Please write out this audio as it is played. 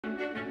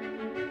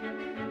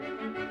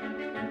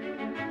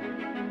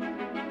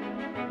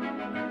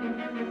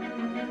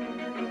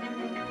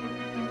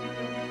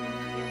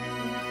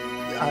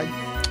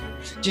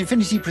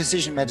Jinfiniti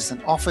Precision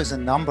Medicine offers a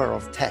number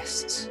of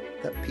tests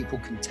that people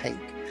can take.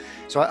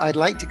 So I'd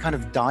like to kind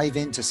of dive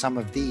into some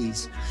of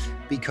these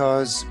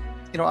because,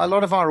 you know, a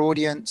lot of our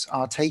audience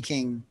are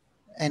taking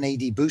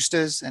NAD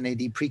boosters,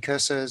 NAD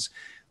precursors,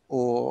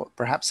 or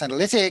perhaps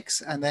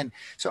analytics. And then,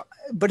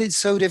 but it's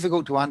so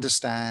difficult to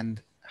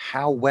understand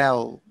how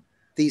well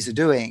these are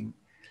doing.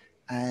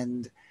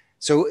 And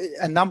so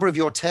a number of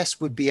your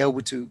tests would be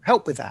able to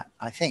help with that,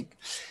 I think.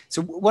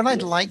 So what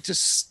I'd like to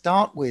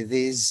start with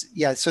is,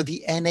 so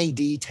the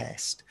NAD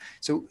test.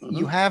 So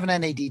you have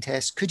an NAD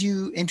test. Could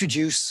you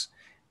introduce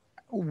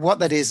what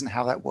that is and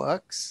how that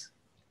works?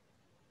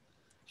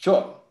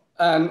 Sure.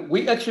 And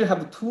we actually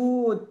have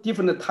two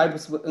different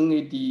types of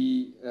NAD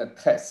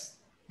tests.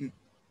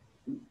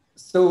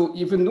 So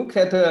if you look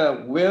at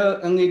where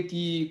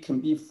NAD can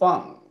be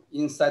found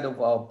inside of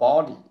our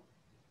body,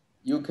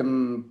 you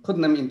can put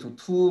them into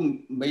two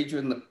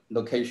major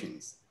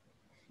locations.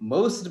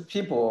 Most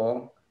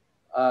people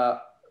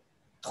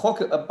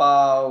talk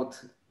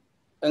about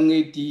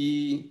NAD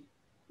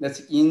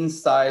that's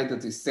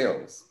inside the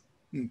cells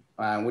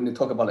when you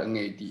talk about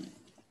NAD.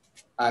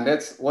 And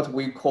that's what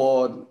we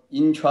call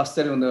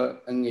intracellular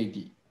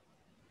NAD.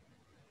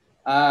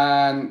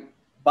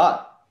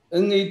 But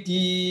NAD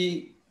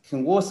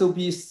can also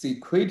be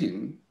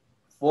secreted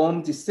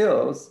from the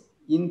cells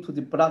into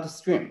the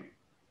bloodstream.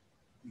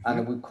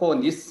 And we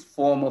call this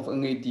form of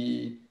NAD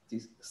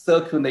the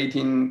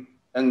circulating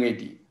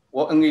NAD,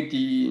 or NAD,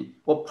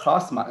 or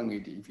plasma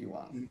NAD, if you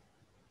want.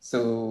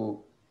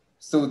 So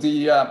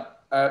the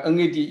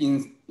NAD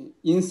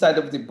inside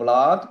of the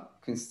blood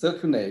can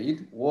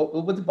circulate all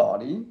over the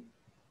body.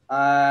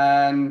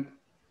 And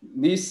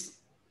this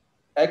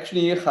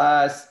actually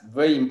has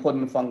very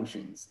important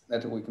functions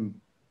that we can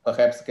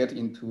perhaps get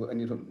into a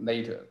little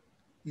later.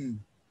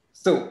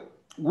 So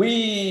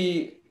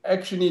we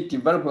actually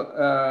develop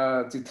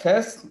the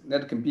test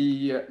that can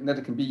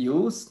be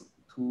used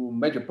to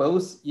measure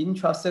both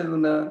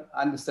intracellular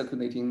and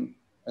circulating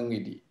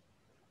NAD.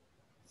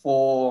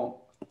 For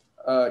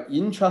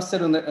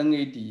intracellular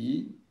NAD,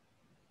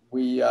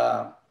 we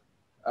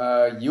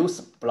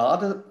use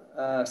blood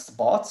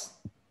spots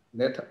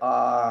that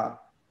are,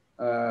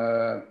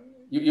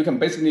 you can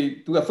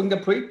basically do a finger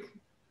prick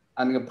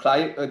and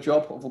apply a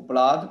drop of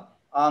blood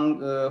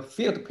on a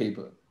field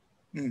paper.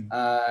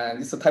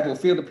 It's a type of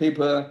field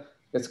paper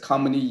that's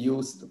commonly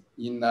used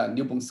in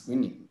newborn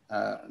screening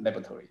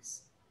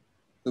laboratories.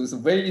 So it's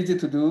very easy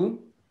to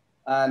do.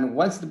 And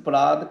once the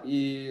blood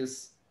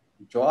is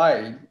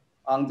dried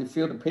on the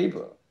field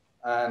paper,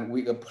 and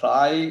we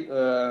apply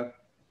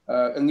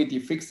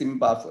NAD fixing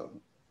buffer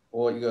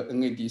or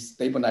NAD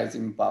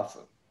stabilizing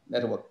buffer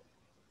that will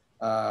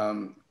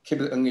keep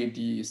the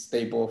NAD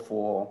stable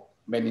for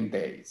many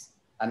days.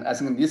 And I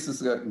think this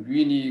is a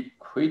really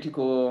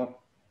critical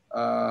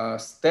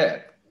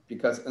step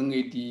because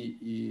NAD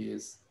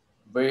is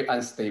very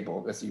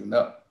unstable, as you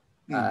know.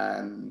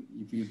 And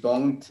if you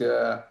don't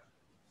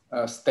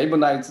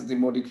stabilize the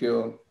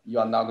molecule, you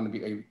are not going to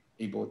be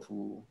able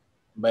to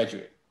measure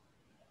it.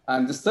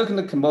 And the second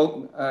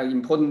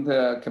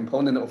important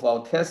component of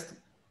our test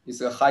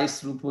is a high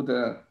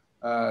throughput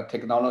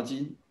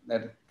technology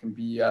that can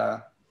be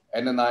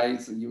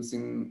analyzed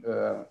using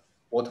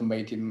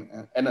automated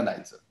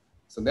analyzer.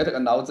 So that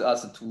allows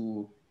us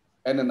to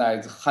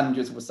analyze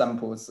hundreds of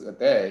samples a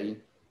day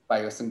by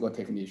a single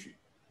technician.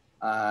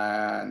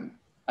 And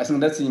I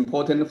think that's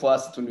important for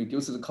us to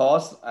reduce the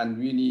cost and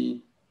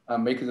really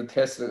make the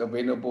test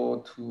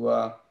available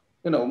to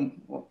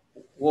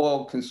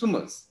all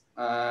consumers.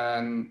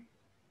 And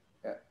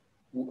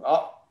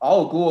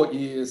our goal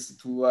is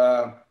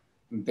to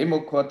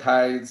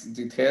democratize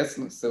the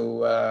test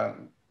so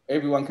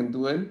everyone can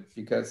do it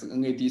because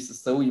NAD is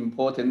so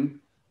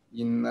important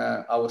in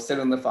our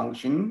cellular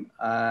function,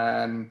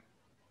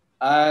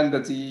 and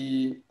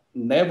the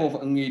level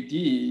of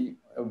NAD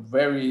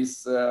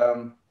varies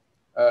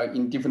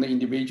in different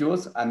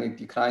individuals, and it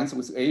declines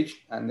with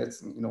age, and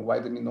that's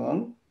widely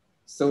known.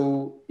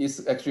 So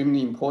it's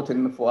extremely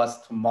important for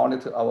us to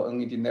monitor our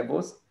NAD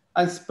levels,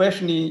 and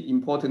especially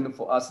important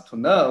for us to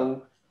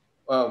know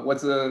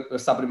whether a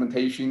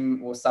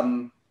supplementation or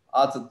some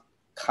other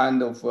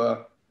kind of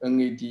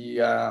NAD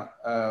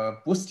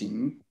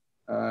boosting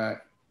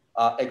are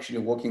actually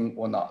working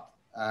or not.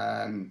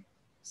 And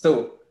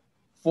so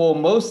for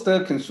most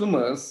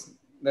consumers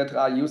that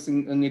are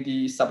using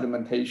NAD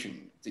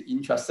supplementation, the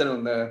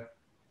intracellular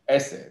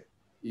assay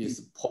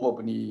is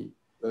probably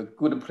a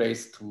good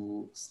place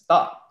to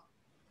start.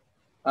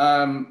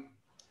 But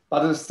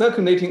the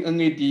circulating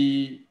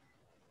NAD,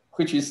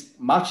 which is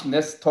much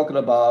less talked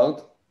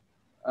about,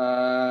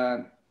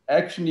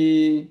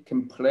 actually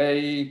can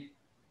play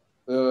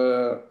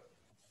a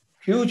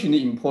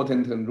hugely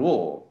important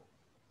role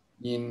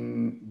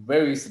in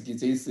various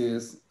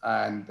diseases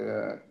and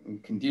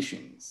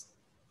conditions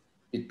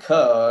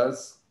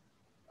because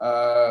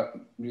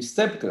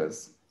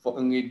receptors for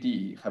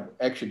NAD have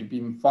actually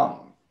been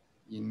found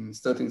in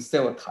certain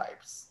cell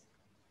types,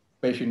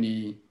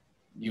 especially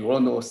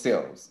neuronal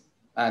cells.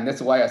 And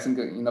that's why I think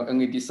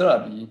NAD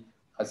therapy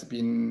has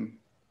been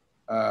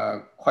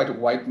quite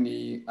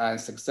widely and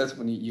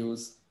successfully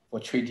used for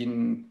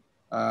treating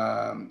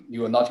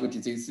neurological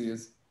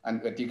diseases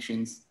and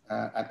addictions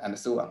and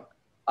so on.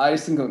 I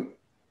think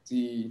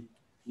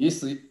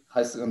this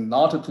has a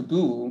lot to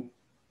do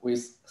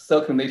with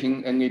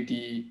circulating NAD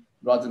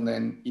rather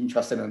than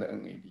intracellular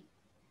NAD.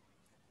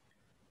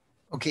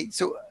 Okay,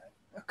 so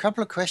a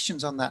couple of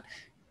questions on that.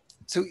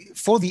 So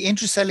for the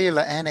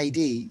intracellular NAD,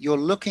 you're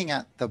looking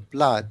at the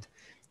blood.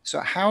 So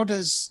how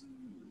does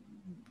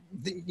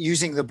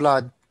using the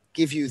blood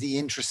give you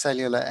the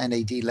intracellular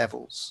NAD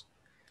levels?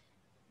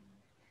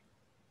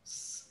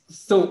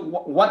 So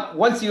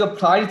once you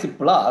apply the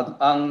blood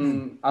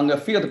on a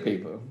field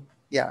paper,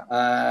 yeah,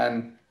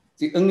 and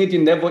the NAD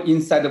level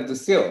inside of the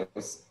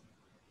cells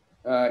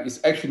is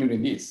actually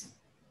released.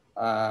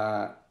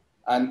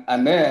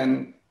 And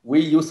then we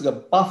use the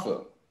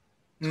buffer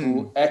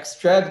to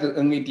extract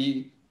the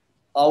NAD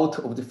out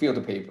of the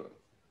field paper.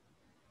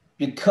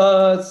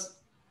 Because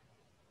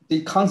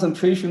the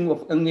concentration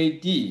of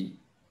NAD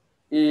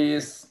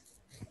is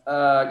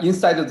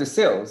inside of the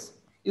cells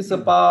is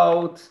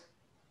about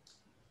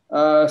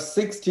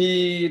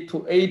 60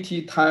 to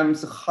 80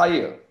 times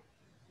higher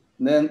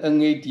than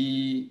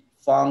NAD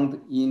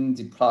found in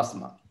the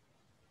plasma.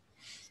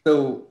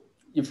 So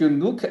if you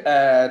look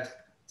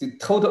at the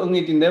total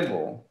NAD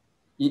level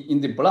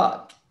in the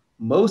blood,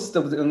 most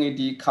of the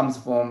NAD comes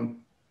from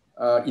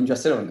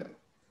intracellular.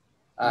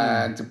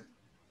 And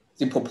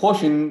the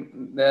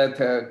proportion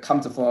that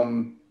comes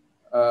from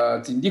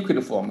the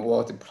liquid form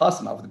or the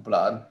plasma of the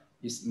blood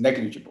is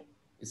negligible.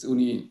 It's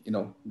only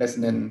less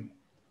than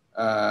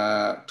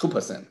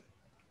 2%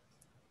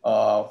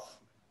 of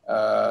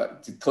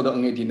the total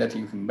NAD that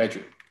you can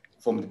measure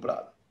from the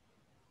blood.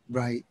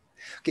 Right.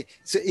 Okay.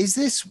 So is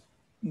this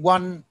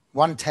one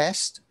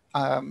test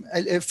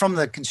from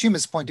the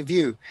consumer's point of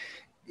view?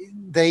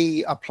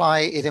 They apply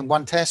it in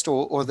one test,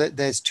 or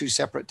there's two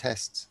separate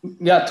tests?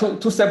 Yeah,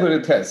 two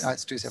separate tests.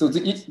 It's two separate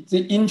tests.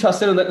 The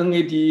intracellular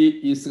NAD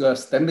is a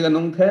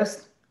standalone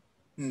test,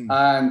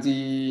 and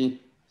the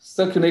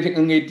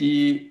circulating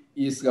NAD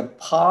is a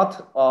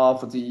part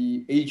of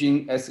the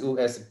aging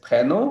SOS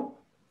panel,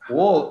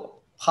 or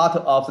part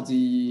of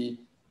the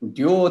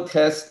dual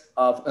test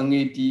of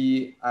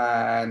NAD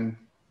and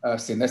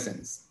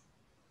senescence.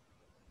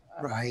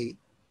 Right.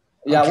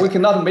 Yeah, okay. We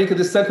cannot make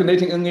the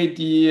circulating NAD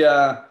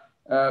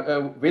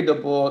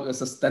available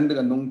as a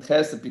standalone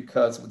test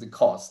because of the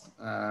cost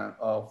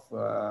of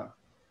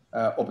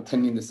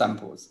obtaining the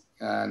samples.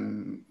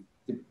 And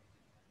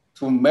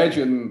to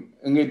measure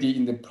NAD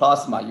in the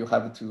plasma, you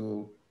have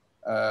to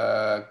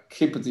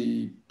keep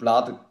the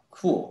blood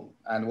cool,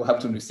 and we have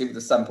to receive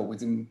the sample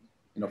within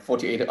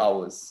 48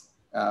 hours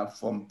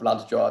from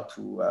blood draw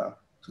to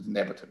the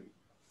laboratory.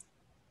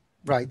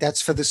 Right,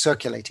 that's for the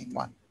circulating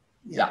one.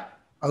 Yeah.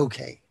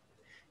 Okay,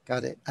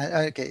 got it.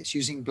 Okay, it's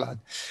using blood.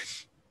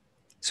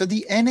 So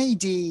the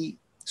NAD,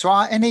 so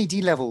our NAD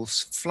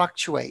levels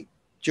fluctuate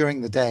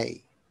during the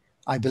day,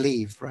 I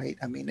believe, right?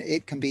 I mean,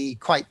 it can be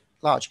quite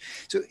large.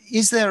 So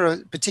is there a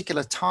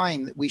particular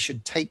time that we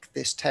should take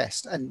this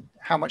test, and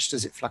how much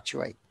does it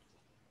fluctuate?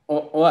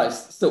 All right.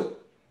 So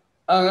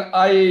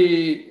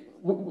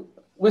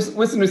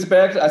with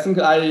respect, I think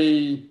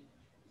I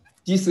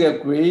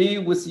disagree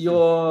with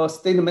your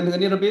statement a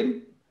little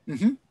bit.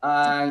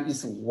 And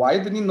it's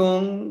widely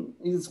known,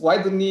 it's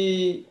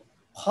widely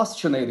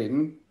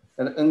postulated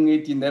that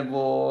NAD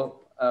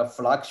level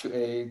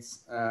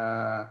fluctuates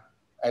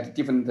at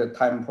different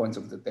time points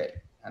of the day.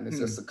 And it's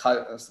a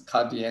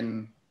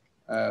circadian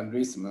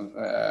rhythm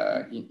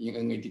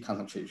in NAD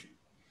concentration.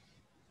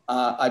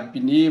 I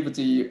believe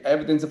the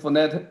evidence for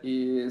that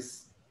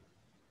is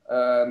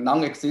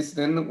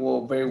non-existent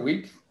or very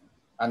weak.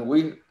 And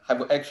we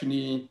have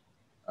actually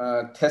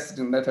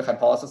tested that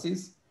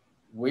hypothesis.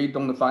 We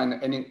don't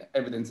find any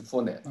evidence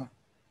for that.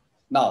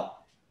 Now,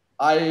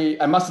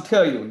 I must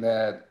tell you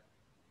that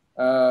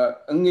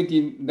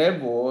NAD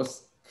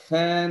levels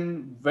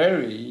can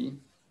vary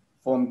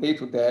from day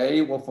to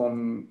day or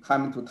from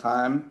time to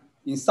time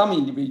in some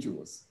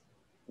individuals,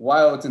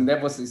 while the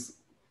levels is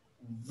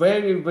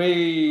very,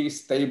 very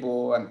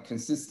stable and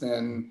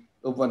consistent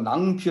over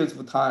long periods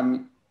of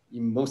time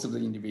in most of the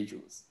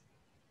individuals.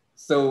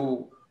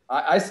 So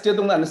I still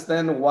don't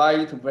understand why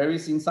it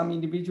varies in some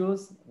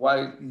individuals,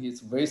 why it's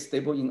very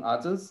stable in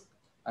others.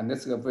 And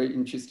that's a very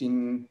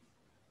interesting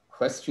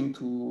question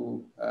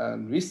to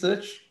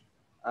research.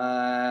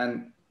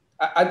 And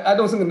I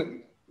don't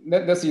think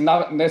there's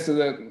enough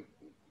necessarily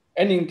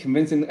any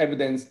convincing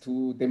evidence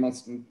to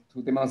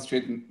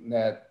demonstrate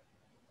that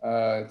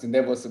the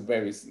levels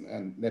varies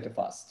that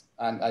fast.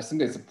 And I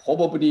think it's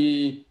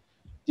probably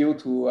due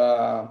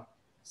to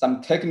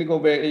some technical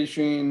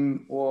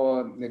variation,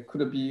 or there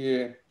could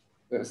be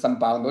some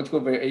biological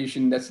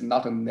variation that's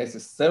not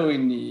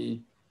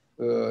necessarily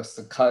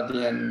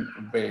circadian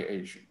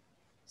variation.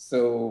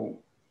 So,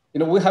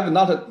 we have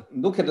not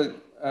looked at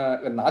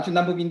a large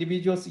number of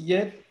individuals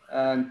yet,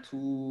 and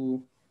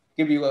to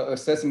give you an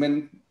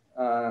assessment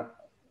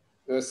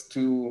as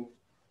to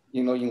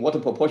in what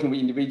proportion of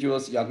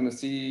individuals you are going to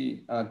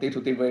see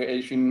day-to-day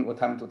variation or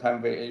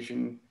time-to-time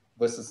variation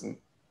versus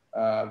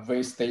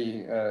very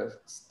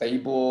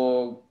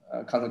stable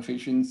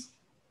concentrations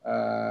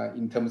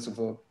in terms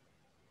of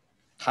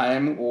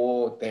time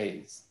or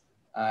days.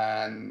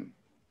 And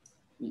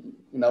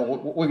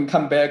we can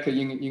come back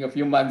in a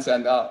few months,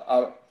 and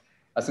I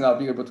think I'll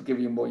be able to give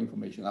you more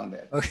information on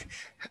that. Okay.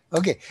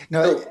 Okay.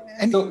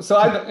 No. So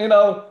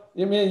I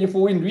I mean, if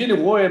we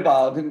really worry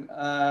about, do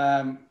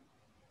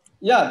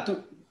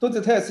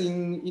the test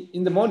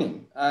in the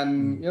morning.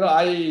 And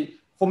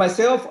for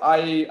myself,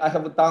 I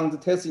have done the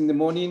test in the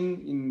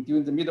morning,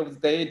 during the middle of the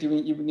day,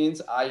 during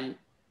evenings.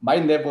 My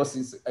levels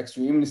is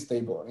extremely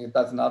stable. It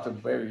does not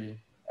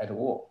vary at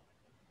all.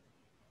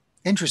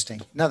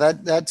 Interesting. No,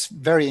 that's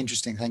very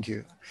interesting. Thank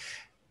you.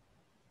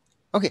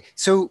 Okay,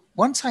 so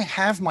once I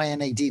have my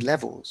NAD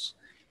levels,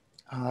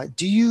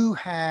 do you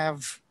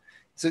have?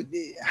 So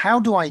how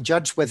do I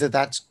judge whether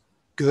that's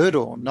good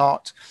or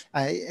not?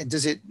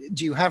 Do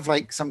you have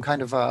like some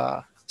kind of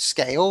a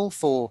scale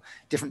for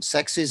different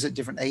sexes at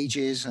different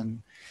ages?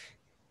 And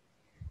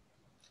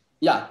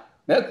yeah,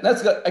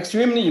 that's an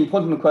extremely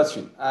important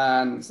question.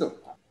 And so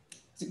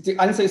the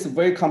answer is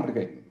very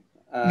complicated.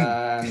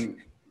 And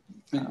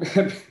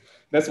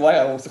that's why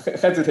I was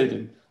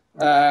hesitating.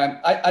 And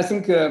I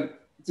think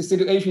the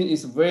situation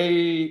is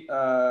very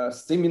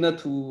similar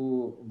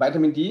to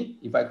vitamin D,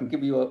 if I can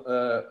give you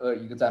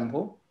an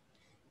example.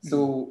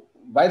 So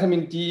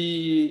vitamin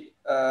D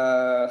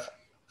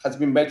has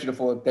been measured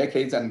for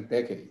decades and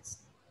decades.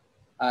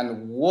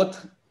 And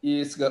what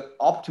is the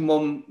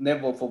optimum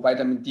level for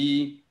vitamin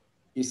D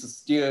is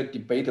still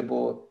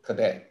debatable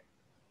today.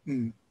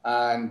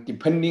 And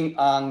depending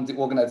on the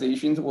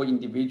organizations or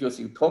individuals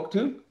you talk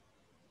to,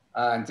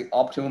 and the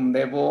optimum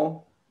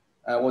level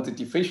or the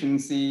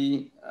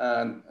deficiency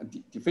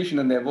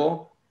deficient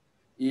level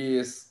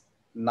is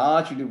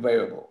largely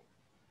variable.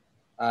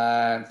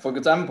 And for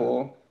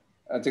example,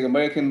 the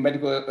American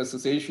Medical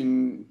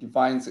Association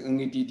defines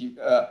NAD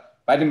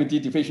vitamin D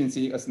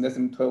deficiency as less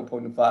than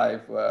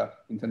 12.5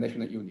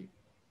 international unit.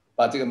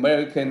 But the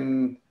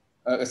American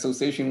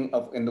Association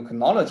of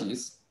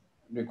Endocrinologists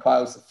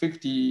requires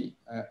 50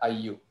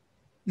 IU.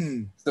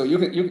 So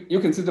you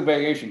can see the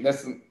variation.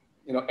 That's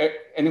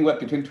anywhere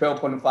between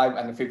 12.5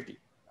 and 50.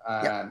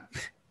 And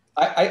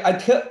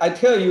I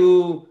tell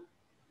you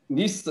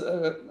this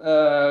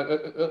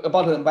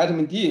about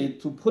vitamin D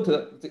to put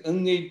the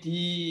NAD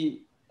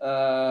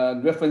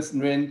reference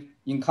range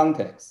in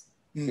context,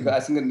 because I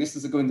think this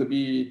is going to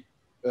be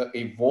an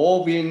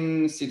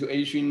evolving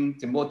situation.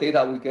 The more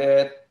data we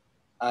get,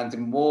 and the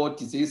more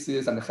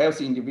diseases and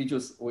healthy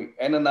individuals we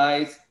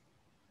analyze,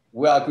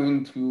 we are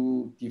going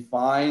to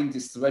define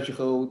this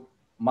threshold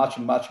much,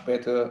 much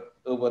better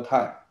over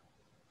time.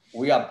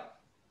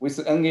 With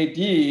NAD,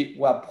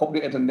 we are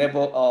probably at a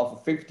level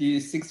of 50,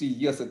 60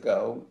 years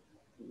ago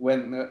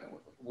when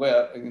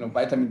where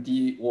vitamin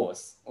D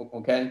was,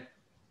 okay?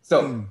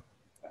 So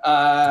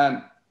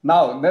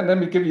now let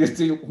me give you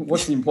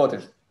what's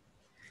important.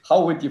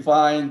 How we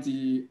define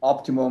the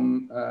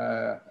optimum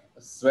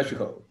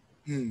threshold.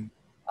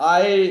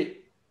 I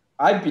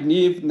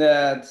believe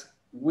that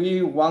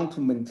we want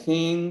to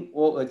maintain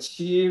or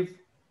achieve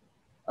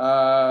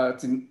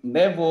the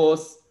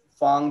levels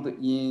found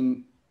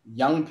in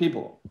young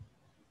people,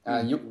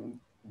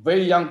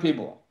 very young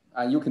people,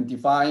 and you can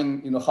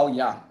define how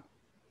young.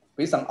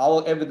 Based on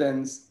our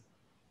evidence,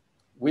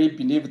 we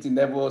believe the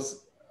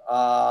levels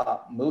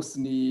are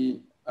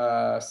mostly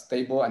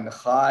stable and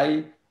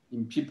high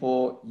in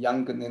people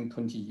younger than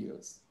 20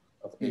 years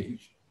of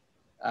age.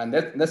 And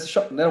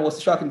that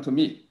was shocking to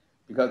me,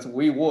 because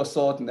we were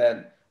thought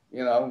that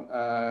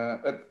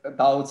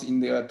adults in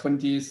their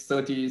 20s,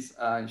 30s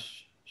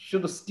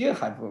should still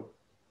have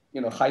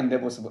high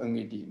levels of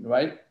NAD,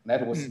 right?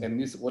 That was at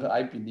least what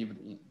I believed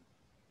in.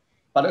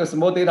 But as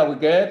more data we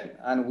get,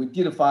 and we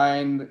did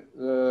find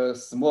a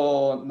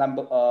small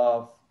number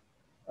of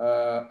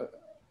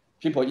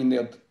people in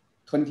their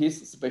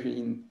 20s, especially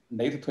in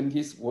late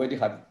 20s, where they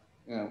have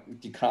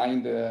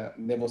declined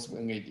levels of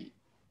NAD.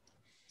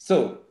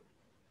 So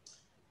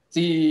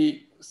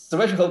the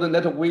threshold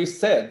that we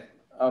set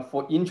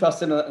for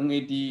intracellular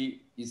NAD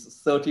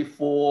is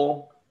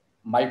 34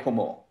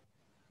 micromole.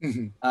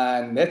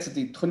 And that's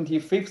the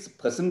 25th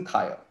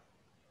percentile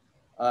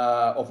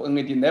of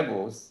NAD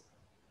levels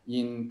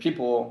in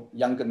people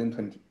younger than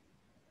 20.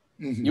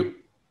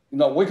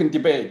 We can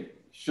debate,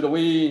 should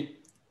we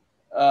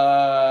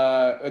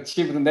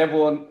achieve the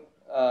level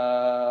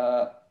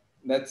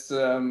that's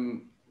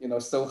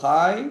so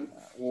high,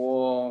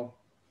 or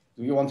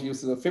do you want to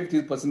use the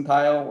 50th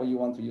percentile, or you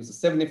want to use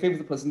the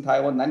 75th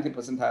percentile, or 90th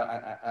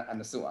percentile,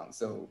 and so on.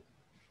 So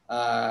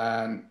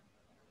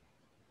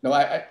no,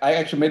 I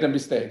actually made a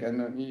mistake,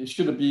 and it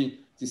should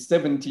be the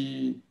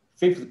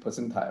 75th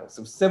percentile.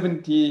 So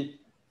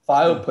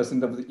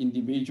 75% of the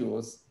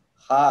individuals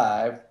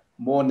have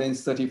more than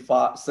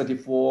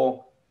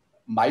 34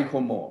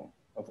 micromole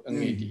of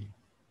NAD.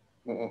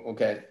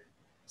 Okay,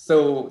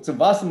 so the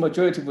vast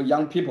majority of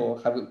young people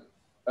have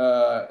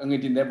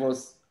NAD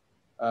levels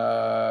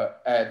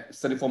at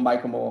 34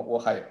 micromole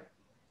or higher.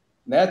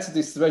 That's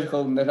the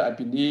threshold that I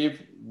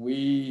believe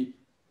we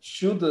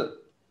should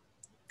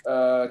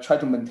try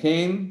to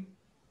maintain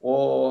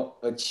or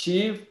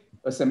achieve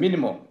as a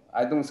minimum.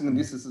 I don't think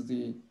this is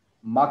the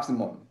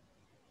maximum.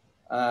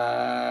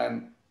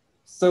 And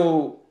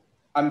so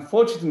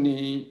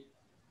unfortunately,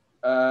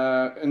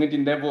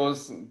 NAD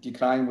levels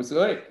decline with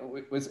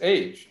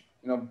age.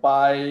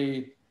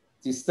 By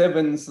the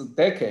 7th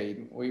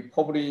decade,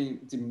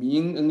 the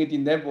mean NAD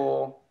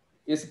level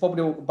is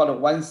probably about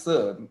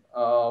 1/3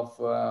 of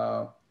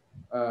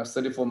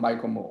 34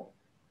 micromole.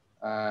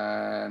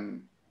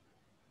 And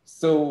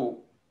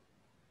so,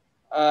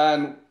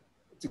 and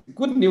the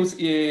good news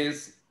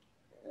is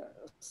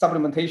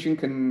supplementation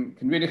can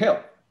really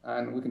help.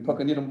 And we can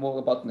talk a little more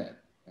about that.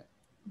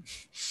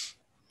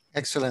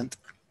 Excellent.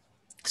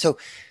 So,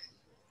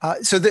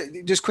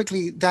 just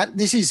quickly, that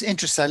this is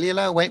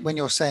intracellular when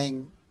you're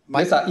saying.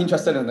 These are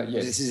intracellular,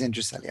 yes. This is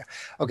intracellular.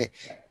 Okay.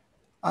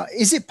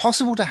 Is it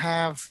possible to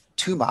have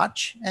too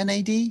much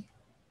NAD?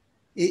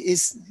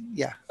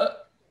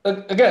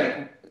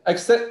 Again,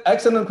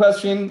 excellent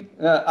question.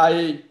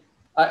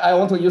 I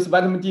want to use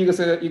vitamin D as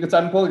an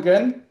example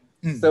again.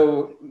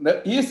 So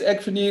there is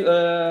actually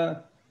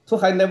too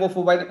high level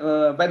for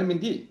vitamin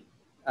D,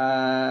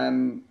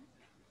 and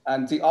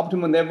the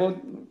optimal level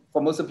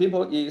for most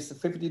people is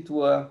 50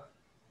 to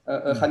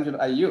 100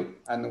 IU,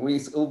 and when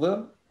it's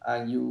over,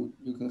 and you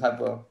can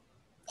have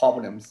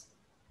problems,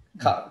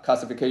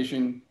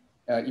 calcification,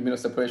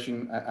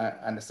 immunosuppression,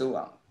 and so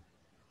on.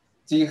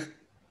 The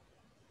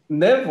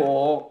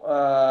level,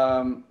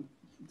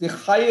 the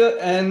higher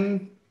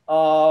end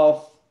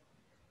of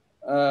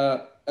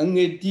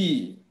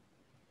NAD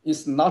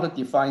is not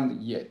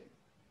defined yet.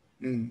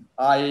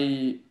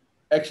 I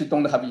actually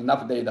don't have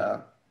enough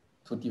data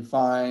to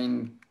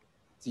define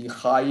the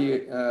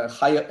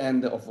higher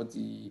end of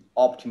the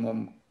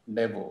optimum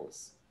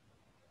levels.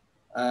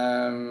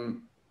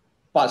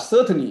 But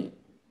certainly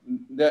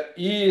there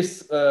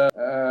is a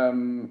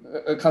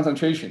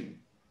concentration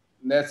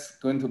that's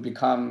going to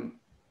become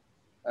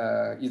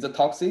either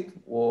toxic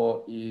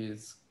or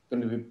is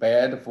going to be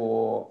bad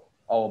for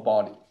our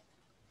body.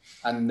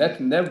 And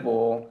that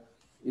level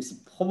is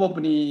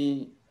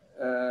probably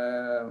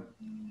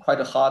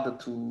quite hard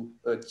to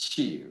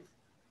achieve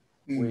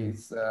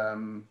with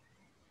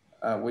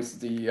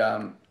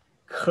the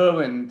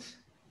current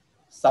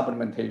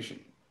supplementation.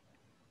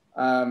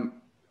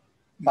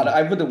 But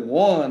I would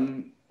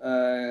warn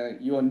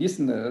your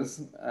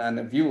listeners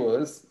and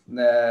viewers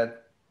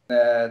that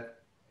there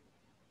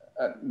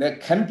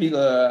can be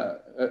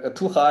a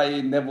too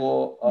high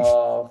level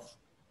of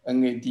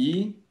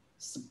NAD,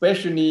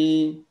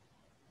 especially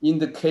in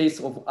the case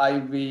of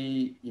IV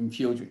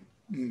infusion.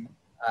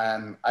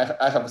 And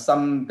I have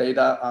some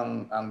data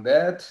on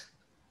that,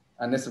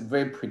 and it's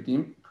very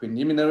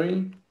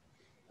preliminary.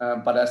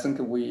 But I think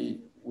we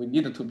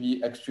need to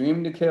be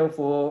extremely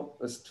careful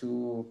as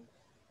to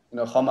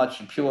how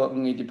much pure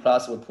NAD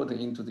plus we put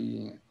into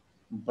the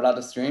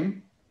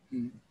bloodstream.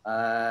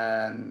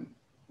 And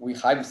we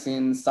have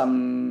seen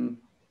some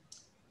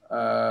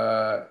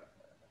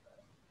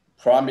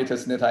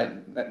parameters that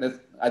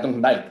I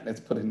don't like, let's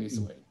put it this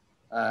way.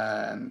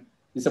 And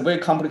it's a very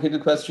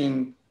complicated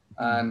question,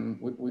 and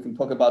we can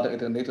talk about it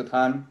at a later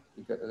time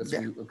because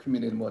we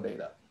accumulate more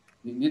data.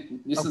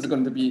 This is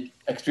going to be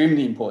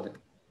extremely important.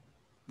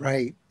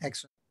 Right,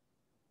 excellent.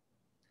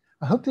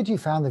 I hope that you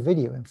found the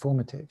video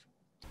informative.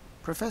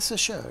 Professor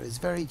She is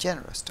very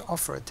generous to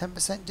offer a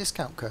 10%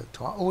 discount code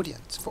to our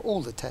audience for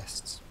all the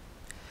tests.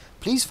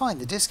 Please find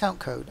the discount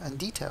code and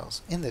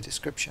details in the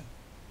description.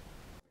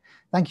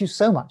 Thank you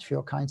so much for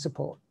your kind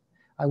support.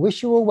 I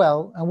wish you all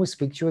well and will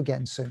speak to you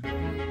again soon.